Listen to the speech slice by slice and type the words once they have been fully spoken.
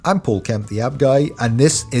I'm Paul Kemp, the App Guy, and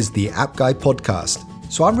this is the App Guy podcast.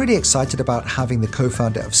 So I'm really excited about having the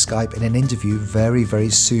co-founder of Skype in an interview very, very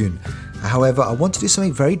soon. However, I want to do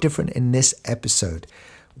something very different in this episode.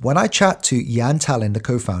 When I chat to Jan Tallinn, the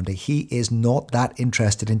co-founder, he is not that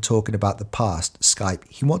interested in talking about the past, Skype.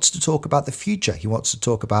 He wants to talk about the future. He wants to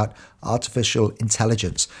talk about artificial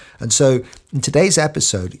intelligence. And so in today's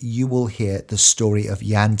episode, you will hear the story of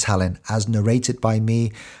Jan Tallinn as narrated by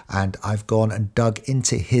me. And I've gone and dug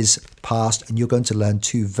into his past, and you're going to learn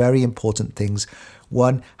two very important things.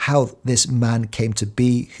 One, how this man came to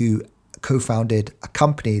be, who co-founded a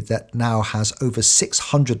company that now has over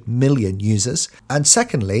 600 million users. And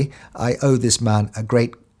secondly, I owe this man a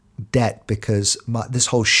great debt because this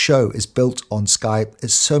whole show is built on Skype.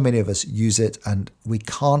 As so many of us use it and we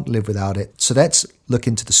can't live without it. So let's look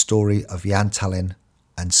into the story of Jan Tallinn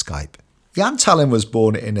and Skype. Jan Tallinn was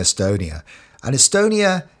born in Estonia, and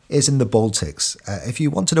Estonia is in the Baltics. If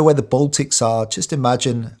you want to know where the Baltics are, just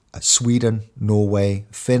imagine Sweden, Norway,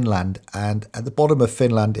 Finland. And at the bottom of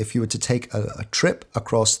Finland, if you were to take a trip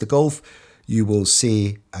across the Gulf, you will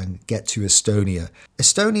see and get to Estonia.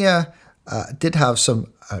 Estonia did have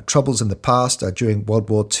some troubles in the past. During World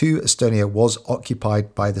War II, Estonia was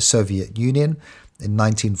occupied by the Soviet Union in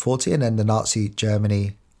 1940, and then the Nazi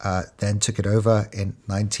Germany then took it over in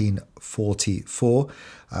 1944.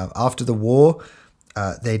 After the war,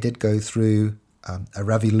 they did go through a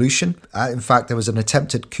revolution. In fact, there was an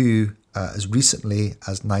attempted coup as recently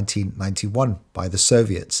as 1991 by the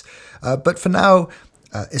Soviets. But for now,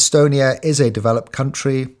 Estonia is a developed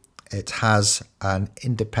country. It has an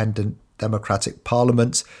independent democratic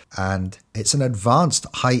parliament, and it's an advanced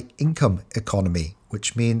high-income economy,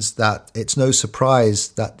 which means that it's no surprise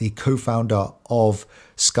that the co-founder of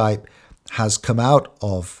Skype has come out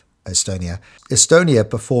of Estonia. Estonia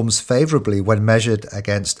performs favorably when measured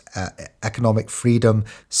against economic freedom,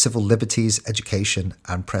 civil liberties, education,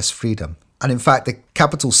 and press freedom. And in fact, the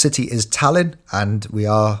capital city is Tallinn, and we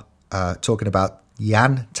are talking about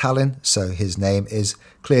Jan Tallinn, so his name is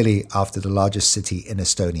clearly after the largest city in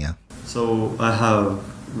Estonia. So I have a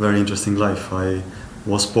very interesting life. I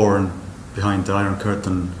was born behind the Iron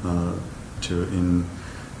Curtain in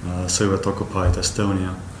Soviet-occupied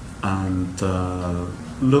Estonia, and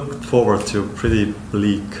looked forward to a pretty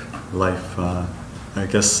bleak life, I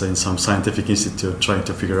guess in some scientific institute trying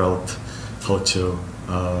to figure out how to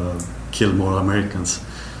kill more Americans.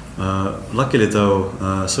 Luckily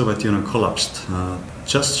though, Soviet Union collapsed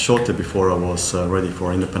just shortly before I was ready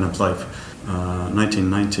for independent life,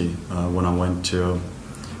 1990, when I went to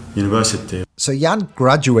university. So Jan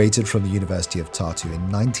graduated from the University of Tartu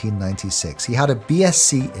in 1996. He had a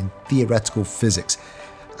BSc in theoretical physics,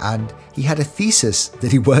 and he had a thesis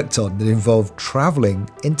that he worked on that involved traveling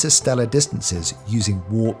interstellar distances using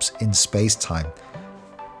warps in space-time.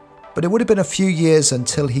 But it would have been a few years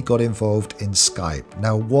until he got involved in Skype.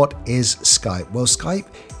 Now, what is Skype? Well, Skype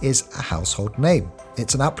is a household name.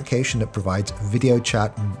 It's an application that provides video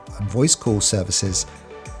chat and voice call services,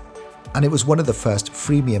 and it was one of the first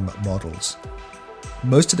freemium models.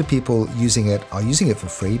 Most of the people using it are using it for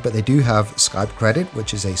free, but they do have Skype Credit,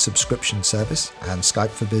 which is a subscription service, and Skype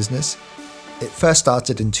for Business. It first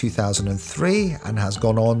started in 2003 and has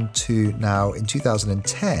gone on to now, in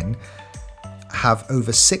 2010, have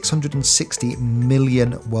over 660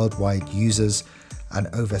 million worldwide users and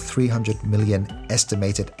over 300 million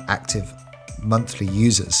estimated active monthly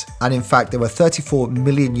users. And in fact, there were 34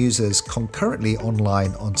 million users concurrently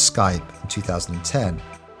online on Skype in 2010.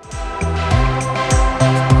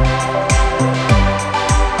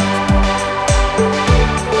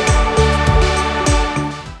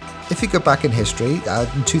 If you go back in history,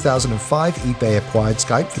 in 2005, eBay acquired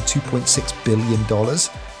Skype for $2.6 billion.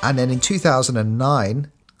 And then in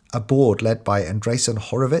 2009, a board led by Andreessen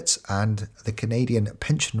Horowitz and the Canadian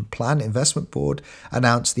Pension Plan Investment Board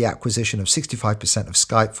announced the acquisition of 65% of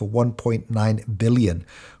Skype for $1.9 billion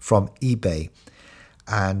from eBay.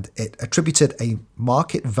 And it attributed a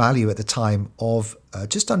market value at the time of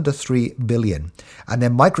just under $3 billion. And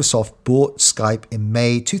then Microsoft bought Skype in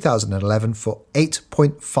May 2011 for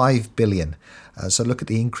 $8.5 billion. So look at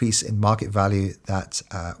the increase in market value that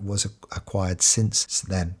was acquired since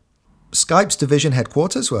then. Skype's division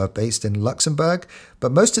headquarters were based in Luxembourg,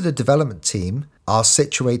 but most of the development team are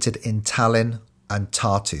situated in Tallinn and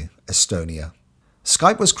Tartu, Estonia.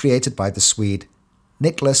 Skype was created by the Swede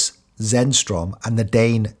Niklas Zenström and the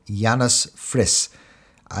Dane Janus Friis,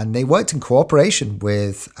 and they worked in cooperation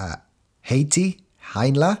with Heikki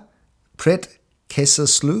Heinla, Priit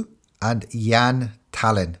Kesäslu, and Jan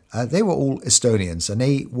Tallinn. They were all Estonians, and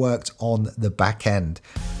they worked on the back end.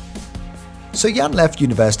 So Jan left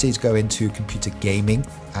university to go into computer gaming,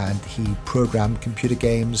 and he programmed computer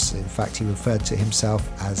games. In fact, he referred to himself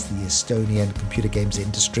as the Estonian computer games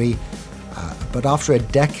industry. But after a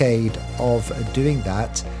decade of doing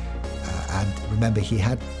that, and remember he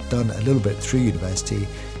had done a little bit through university,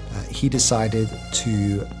 he decided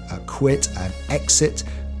to quit and exit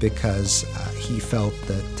because he felt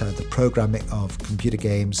that the programming of computer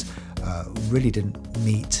games really didn't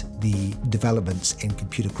meet the developments in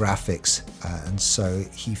computer graphics, and so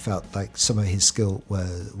he felt like some of his skill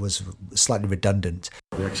was slightly redundant.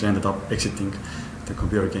 We actually ended up exiting the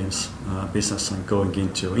computer games business and going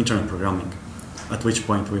into internet programming, at which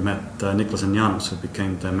point we met Niklas and Jaanus, who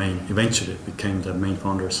eventually became the main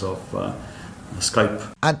founders of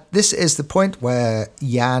Skype. And this is the point where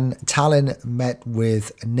Jan Tallinn met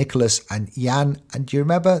with Niklas and Jan. And do you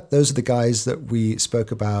remember, those are the guys that we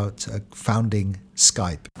spoke about founding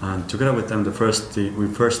Skype? And together with them, we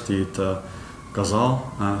first did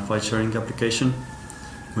Kazaa file sharing application,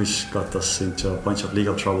 which got us into a bunch of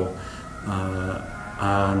legal trouble.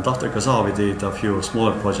 And after Kazaa, we did a few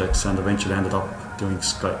smaller projects and eventually ended up doing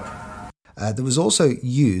Skype. There was also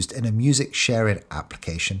used in a music sharing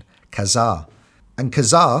application, Kazaa. And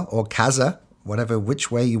Kazaa, or Kaza,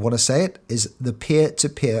 which way you want to say it, is the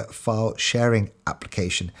peer-to-peer file sharing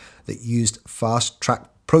application that used Fast Track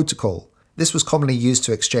Protocol. This was commonly used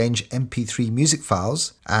to exchange MP3 music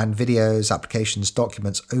files and videos, applications,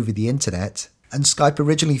 documents over the internet. And Skype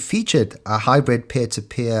originally featured a hybrid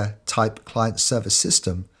peer-to-peer type client-server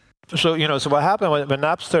system. So what happened when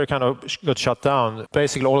Napster kind of got shut down,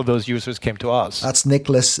 basically all of those users came to us. That's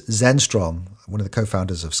Niklas Zenström, one of the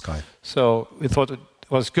co-founders of Skype. So we thought it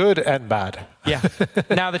was good and bad. Yeah.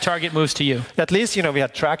 Now the target moves to you. At least, we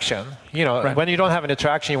had traction. Right. When you don't have any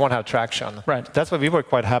traction, you won't have traction. Right. That's why we were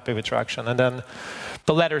quite happy with traction. And then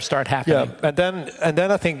the letters start happening. Yeah. And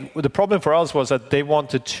then I think the problem for us was that they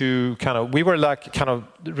wanted to we were like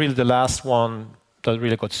really the last one that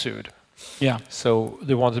really got sued. Yeah. So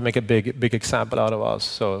they wanted to make a big example out of us.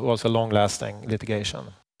 So it was a long-lasting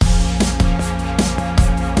litigation.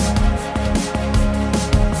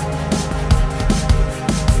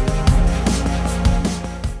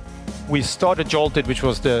 We started Jolted, which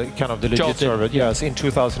was the legit Jolted, server, yes, in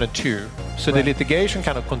 2002. So the litigation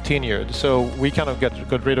continued. So we got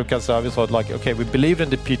rid of Kazaa. We thought okay, we believed in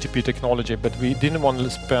the P2P technology, but we didn't want to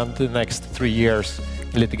spend the next 3 years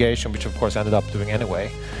in litigation, which of course ended up doing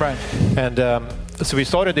anyway. Right. And so we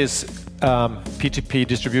started this P2P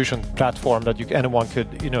distribution platform that anyone could,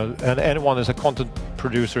 and anyone as a content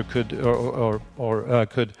producer could or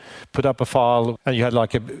could put up a file, and you had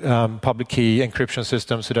like a public key encryption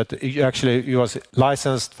system, so that it was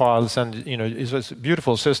licensed files, and it was a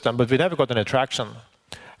beautiful system, but we never got any traction.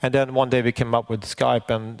 And then one day we came up with Skype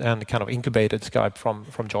and kind of incubated Skype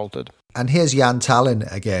from Jolted. And here's Jan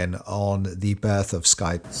Tallinn again on the birth of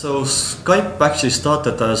Skype. So Skype actually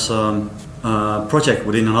started as a project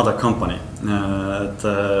within another company.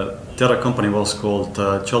 The other company was called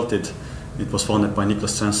Jolted. It was founded by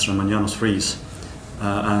Niklas Zenström and Jaanus Friis.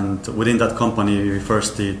 And within that company, we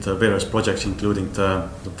first did various projects, including the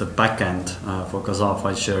backend for Kazaa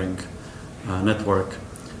file sharing network.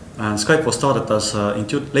 And Skype was started as in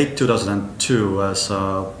late 2002 as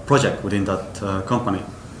a project within that company.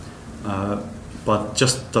 But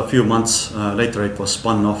just a few months later, it was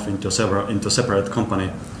spun off into a separate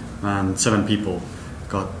company, and 7 people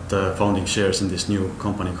got founding shares in this new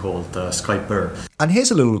company called Skype. And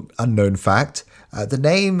here's a little unknown fact. The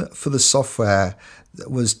name for the software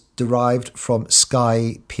was derived from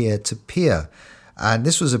Sky Peer-to-Peer, and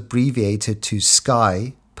this was abbreviated to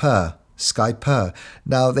Skype. Skype.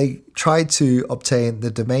 Now, they tried to obtain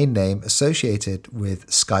the domain name associated with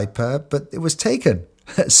Skype, but it was taken.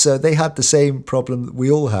 So they had the same problem that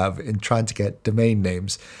we all have in trying to get domain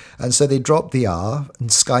names. And so they dropped the R,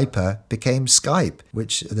 and Skype became Skype,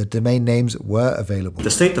 which the domain names were available.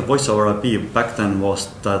 The state of voice over IP back then was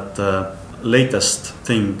that the latest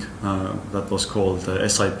thing that was called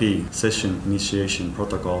SIP, Session Initiation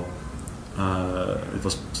Protocol. It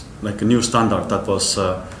was like a new standard that was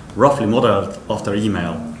roughly modeled after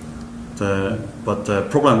email. But the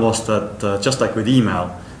problem was that just like with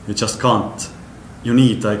email, you just can't. You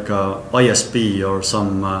need like a ISP or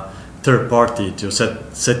some third party to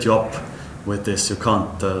set you up with this. You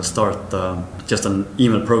can't start just an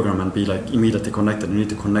email program and be like immediately connected. You need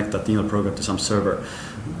to connect that email program to some server,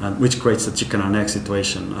 and which creates the chicken and egg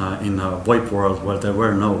situation in a VoIP world where there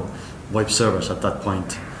were no VoIP servers at that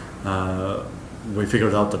point. We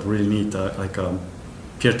figured out that we really need like a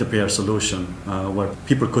peer-to-peer solution where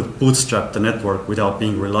people could bootstrap the network without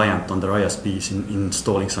being reliant on their ISPs in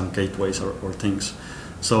installing some gateways or things.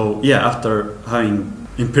 So yeah, after having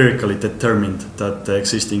empirically determined that the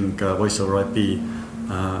existing voice over IP,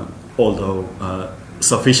 although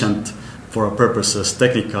sufficient for our purposes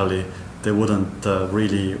technically, they wouldn't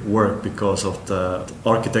really work because of the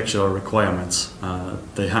architectural requirements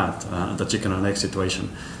they had, the chicken and egg situation.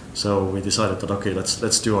 So we decided that okay,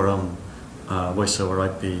 let's do our own voice over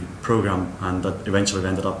IP program, and that eventually we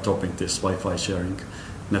ended up dropping this Wi-Fi sharing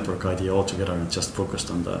network idea altogether and just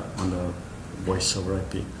focused on the voice over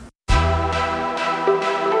IP.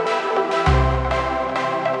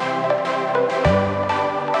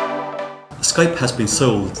 Skype has been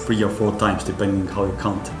sold 3 or 4 times, depending how you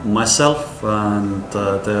count. Myself and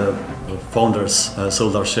the founders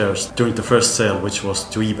sold our shares during the first sale, which was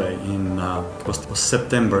to eBay in it was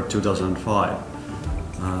September 2005,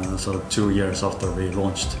 so 2 years after we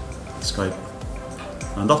launched Skype.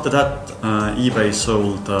 And after that, eBay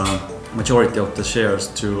sold majority of the shares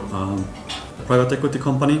to a private equity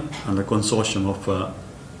company and a consortium of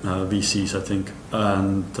VCs, I think,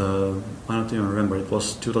 and I don't even remember, it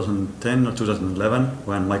was 2010 or 2011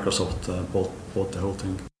 when Microsoft bought the whole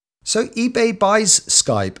thing. So eBay buys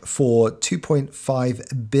Skype for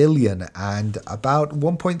 $2.5 billion, and about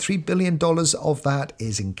 $1.3 billion of that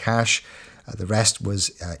is in cash. The rest was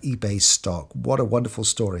eBay stock. What a wonderful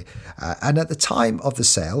story. And at the time of the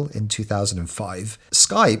sale in 2005,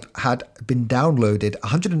 Skype had been downloaded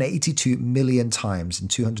 182 million times in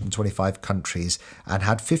 225 countries and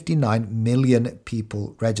had 59 million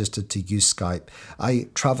people registered to use Skype. I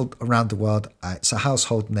traveled around the world. It's a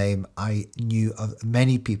household name. I knew of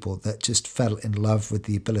many people that just fell in love with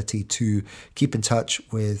the ability to keep in touch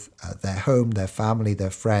with their home, their family, their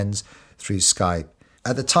friends through Skype.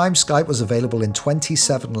 At the time, Skype was available in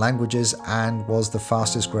 27 languages and was the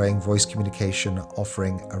fastest growing voice communication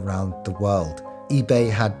offering around the world. eBay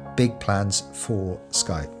had big plans for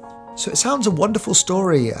Skype. So it sounds a wonderful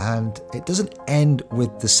story, and it doesn't end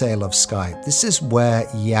with the sale of Skype. This is where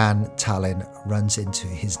Jan Tallinn runs into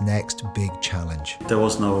his next big challenge. There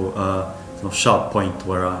was no sharp point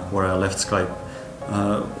where I left Skype.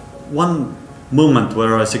 One moment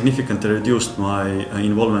where I significantly reduced my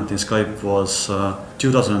involvement in Skype was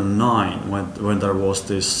 2009, when there was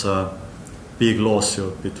this big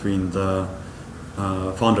lawsuit between the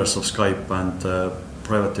founders of Skype and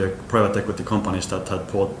private equity companies that had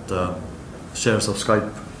bought shares of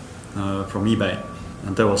Skype from eBay,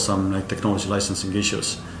 and there was some technology licensing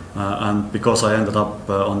issues. And because I ended up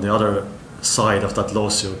on the other side of that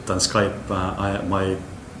lawsuit than Skype, my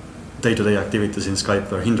day-to-day activities in Skype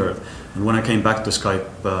were hindered. And when I came back to Skype,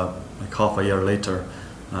 like half a year later,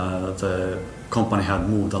 the company had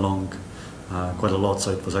moved along quite a lot,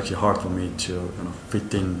 so it was actually hard for me to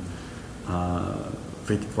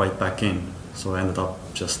fit right back in. So I ended up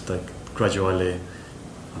just gradually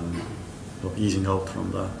easing out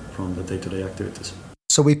from the day-to-day activities.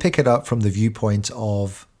 So we pick it up from the viewpoint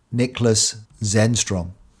of Niklas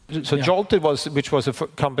Zenström. So Jolted which was a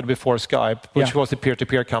company before Skype, which was a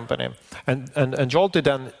peer-to-peer company, and Jolted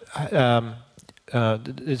then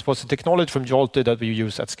it was a technology from Jolted that we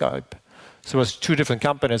use at Skype. So it was 2 different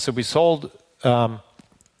companies. So we sold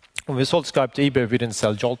when we sold Skype to eBay, we didn't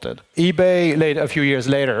sell Jolted. eBay a few years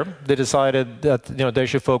later, they decided that they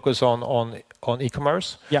should focus on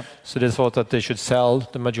e-commerce. Yeah. So they thought that they should sell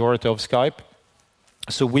the majority of Skype.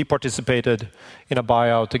 So we participated in a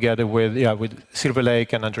buyout together with Silver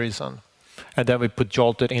Lake and Andreessen, and then we put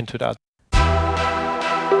Jolted into that.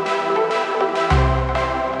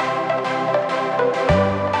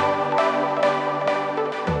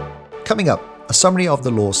 Coming up, a summary of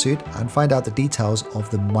the lawsuit and find out the details of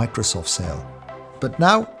the Microsoft sale. But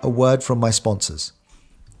now, a word from my sponsors.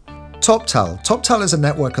 TopTal. TopTal is a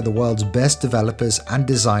network of the world's best developers and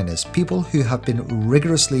designers, people who have been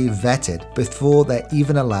rigorously vetted before they're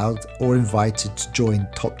even allowed or invited to join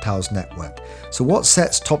TopTal's network. So what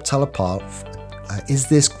sets TopTal apart is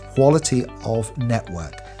this quality of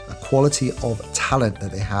network, a quality of talent that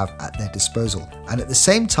they have at their disposal. And at the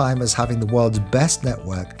same time as having the world's best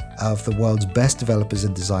network of the world's best developers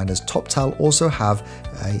and designers, TopTal also have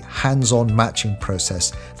a hands-on matching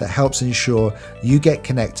process that helps ensure you get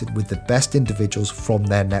connected with the best individuals from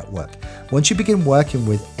their network. Once you begin working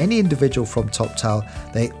with any individual from TopTal,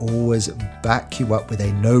 they always back you up with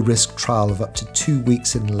a no-risk trial of up to 2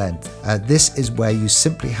 weeks in length. This is where you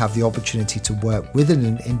simply have the opportunity to work with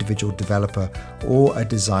an individual developer or a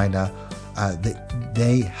designer that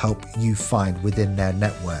they help you find within their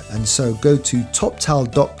network. And so go to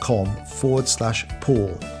toptal.com/Paul,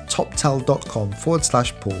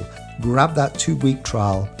 toptal.com/Paul, grab that 2-week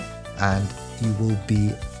trial, and you will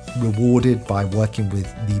be rewarded by working with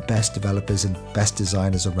the best developers and best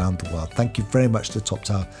designers around the world. Thank you very much to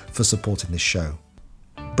TopTal for supporting this show.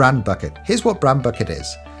 Brand Bucket. Here's what Brand Bucket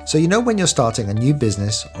is. So when you're starting a new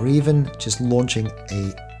business or even just launching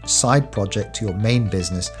a side project to your main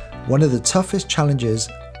business, one of the toughest challenges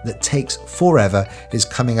that takes forever is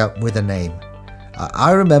coming up with a name.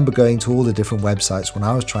 I remember going to all the different websites when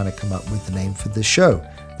I was trying to come up with the name for the show,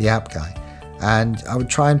 The App Guy. And I would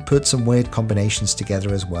try and put some weird combinations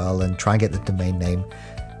together as well and try and get the domain name.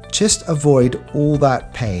 Just avoid all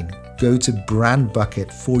that pain. Go to Brand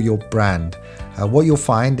Bucket for your brand. What you'll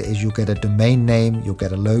find is you'll get a domain name, you'll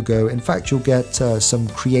get a logo. In fact, you'll get some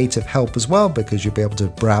creative help as well, because you'll be able to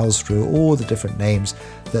browse through all the different names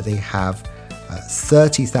that they have.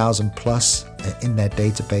 30,000 plus in their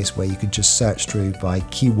database, where you can just search through by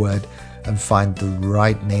keyword and find the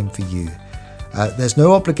right name for you. There's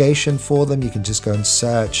no obligation for them. You can just go and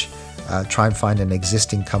search, try and find an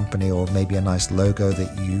existing company or maybe a nice logo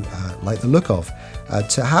that you like the look of.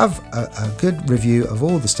 To have a good review of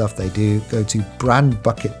all the stuff they do, go to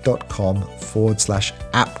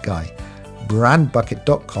brandbucket.com/appguy.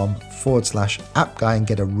 brandbucket.com/appguy and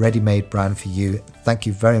get a ready-made brand for you. Thank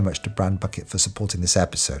you very much to Brand Bucket for supporting this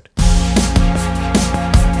episode.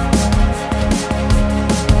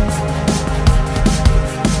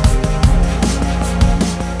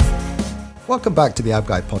 Welcome back to the App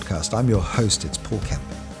Guy podcast. I'm your host, it's Paul Kemp.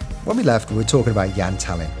 When we left, we were talking about Jan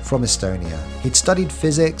Tallinn from Estonia. He'd studied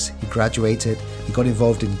physics, he graduated, he got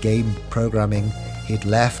involved in game programming, he'd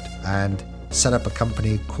left and set up a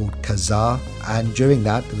company called Kazaa. And during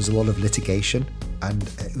that, there was a lot of litigation. And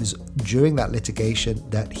it was during that litigation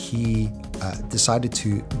that he decided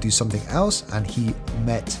to do something else, and he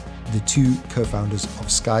met the two co-founders of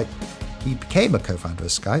Skype. He became a co-founder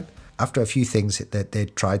of Skype after a few things that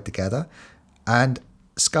they'd tried together. And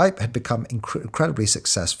Skype had become incredibly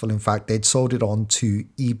successful. In fact, they'd sold it on to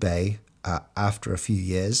eBay after a few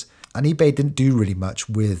years. And eBay didn't do really much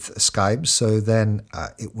with Skype. So then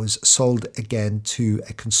it was sold again to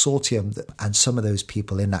a consortium. And some of those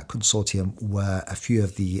people in that consortium were a few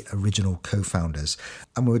of the original co-founders.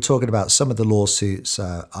 And we were talking about some of the lawsuits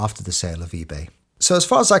after the sale of eBay. So as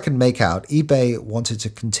far as I can make out, eBay wanted to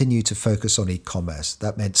continue to focus on e-commerce.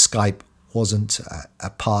 That meant Skype wasn't a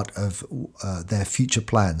part of their future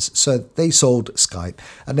plans. So they sold Skype,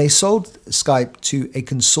 and they sold Skype to a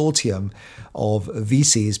consortium of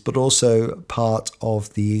VCs, but also part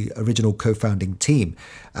of the original co-founding team.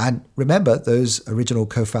 And remember, those original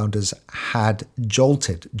co-founders had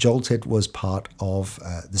Jolted. Jolted was part of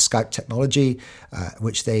the Skype technology,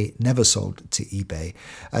 which they never sold to eBay.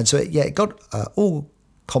 And so, it got all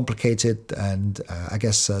complicated, and I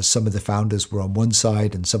guess some of the founders were on one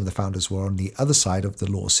side and some of the founders were on the other side of the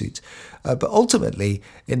lawsuit. But ultimately,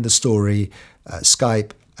 in the story,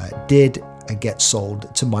 Skype did get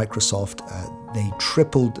sold to Microsoft. They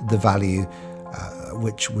tripled the value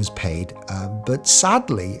which was paid. But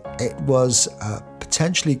sadly, it was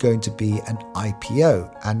potentially going to be an IPO,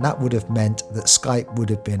 and that would have meant that Skype would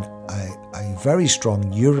have been a very strong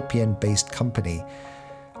European-based company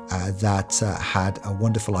that had a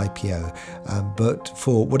wonderful IPO. But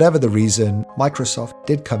for whatever the reason, Microsoft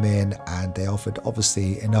did come in and they offered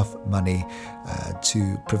obviously enough money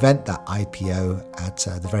to prevent that IPO at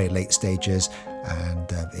the very late stages,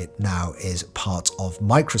 and it now is part of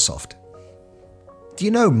Microsoft. Do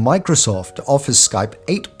you know Microsoft offers Skype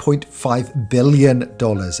 $8.5 billion?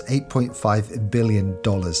 $8.5 billion.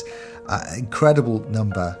 Incredible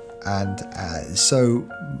number. And so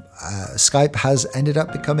Skype has ended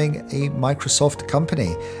up becoming a Microsoft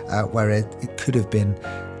company, where it could have been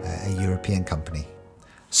a European company.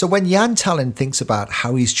 So when Jan Tallinn thinks about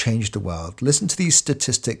how he's changed the world, listen to these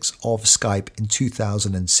statistics of Skype in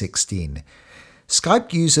 2016.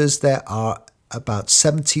 Skype users, there are about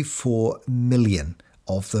 74 million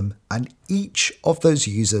of them, and each of those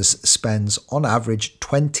users spends on average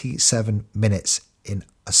 27 minutes in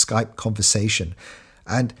a Skype conversation.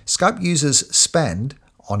 And Skype users spend,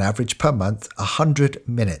 on average per month, 100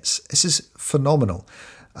 minutes. This is phenomenal.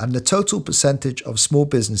 And the total percentage of small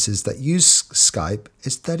businesses that use Skype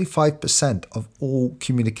is 35% of all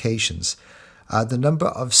communications. The number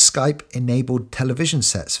of Skype-enabled television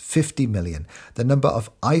sets, 50 million. The number of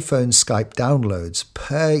iPhone Skype downloads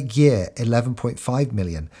per year, 11.5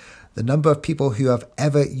 million. The number of people who have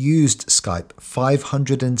ever used Skype,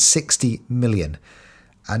 560 million.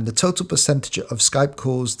 And the total percentage of Skype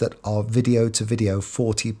calls that are video to video,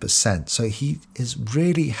 40%. So he has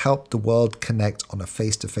really helped the world connect on a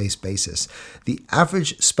face-to-face basis. The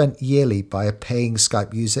average spent yearly by a paying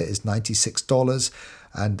Skype user is $96.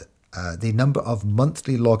 And The number of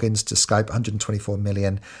monthly logins to Skype, 124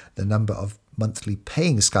 million. The number of monthly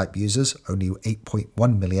paying Skype users, only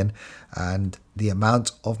 8.1 million. And the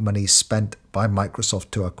amount of money spent by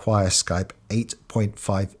Microsoft to acquire Skype,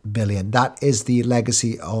 8.5 billion. That is the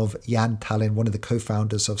legacy of Jan Tallinn, one of the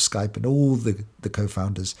co-founders of Skype, and all the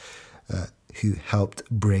co-founders who helped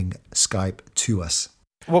bring Skype to us.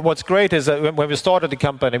 Well, what's great is that when we started the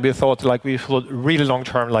company, we thought really long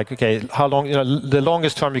term, like, okay, how long, the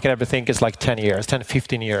longest term you can ever think is like 10 years, 10,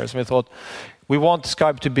 15 years. And we thought we want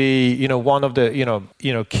Skype to be, one of the,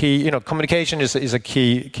 key, communication is a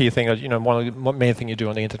key thing, one of the main thing you do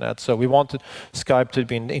on the internet. So we wanted Skype to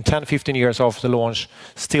be in 10, 15 years after the launch,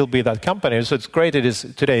 still be that company. So it's great it is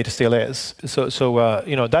today, it still is. So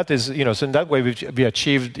that is, so in that way we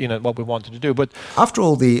achieved, what we wanted to do. But after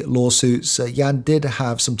all the lawsuits, Jan did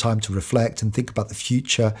have some time to reflect and think about the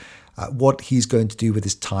future, what he's going to do with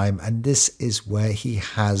his time. And this is where he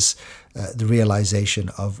has the realization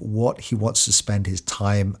of what he wants to spend his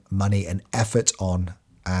time, money and effort on.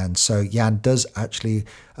 And so Jan does actually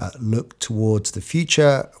look towards the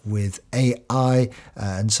future with AI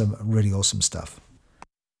and some really awesome stuff.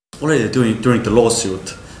 Already during the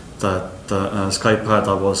lawsuit that Skype had,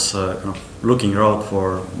 I was looking around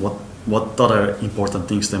for what other important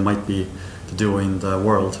things there might be to do in the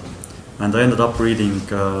world. And I ended up reading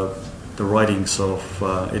the writings of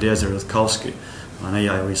Eliezer Yudkowsky, an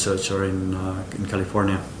AI researcher in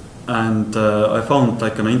California. And I found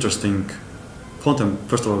found him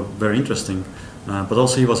first of all very interesting, but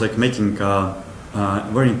also he was making a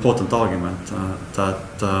very important argument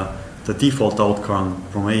that the default outcome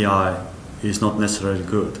from AI is not necessarily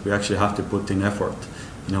good. We actually have to put in effort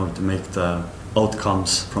in order to make the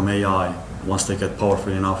outcomes from AI, once they get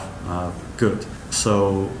powerful enough, good.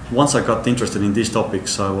 So once I got interested in these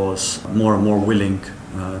topics, I was more and more willing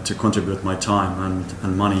to contribute my time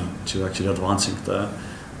and money to actually advancing the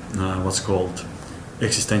what's called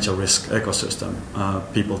existential risk ecosystem.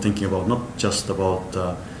 People thinking about not just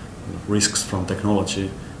about risks from technology,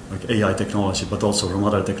 like AI technology, but also from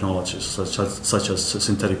other technologies such as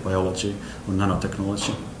synthetic biology or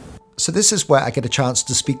nanotechnology. So this is where I get a chance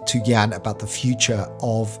to speak to Jan about the future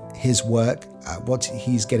of his work, what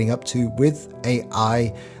he's getting up to with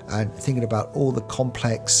AI, and thinking about all the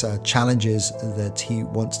complex challenges that he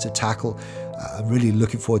wants to tackle. I'm really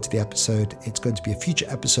looking forward to the episode. It's going to be a future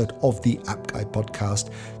episode of the App Guy podcast.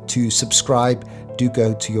 To subscribe, do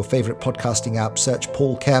go to your favorite podcasting app, search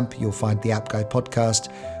Paul Kemp, you'll find the App Guy podcast,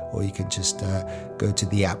 or you can just go to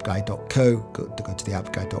theappguy.co, go to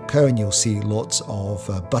theappguy.co, and you'll see lots of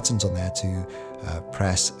buttons on there to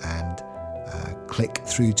press and click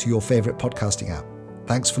through to your favorite podcasting app.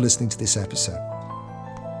 Thanks for listening to this episode.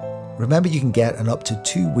 Remember, you can get an up to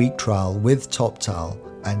 2-week trial with TopTal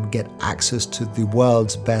and get access to the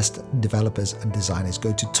world's best developers and designers.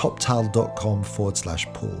 Go to toptal.com/Paul.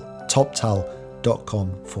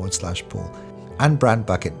 toptal.com/Paul. And Brand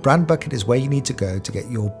Bucket. Brand Bucket is where you need to go to get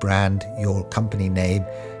your brand, your company name,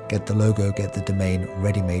 get the logo, get the domain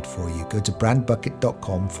ready-made for you. Go to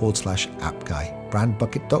brandbucket.com/appguy.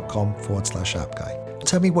 brandbucket.com/appguy.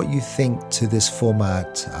 Tell me what you think to this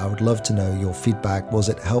format. I would love to know your feedback. Was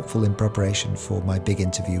it helpful in preparation for my big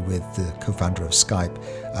interview with the co-founder of Skype?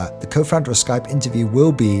 The co-founder of Skype interview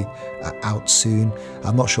will be out soon.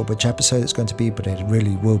 I'm not sure which episode it's going to be, but it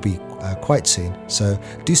really will be quite soon. So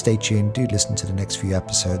do stay tuned, do listen to the next few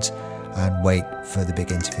episodes and wait for the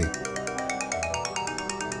big interview.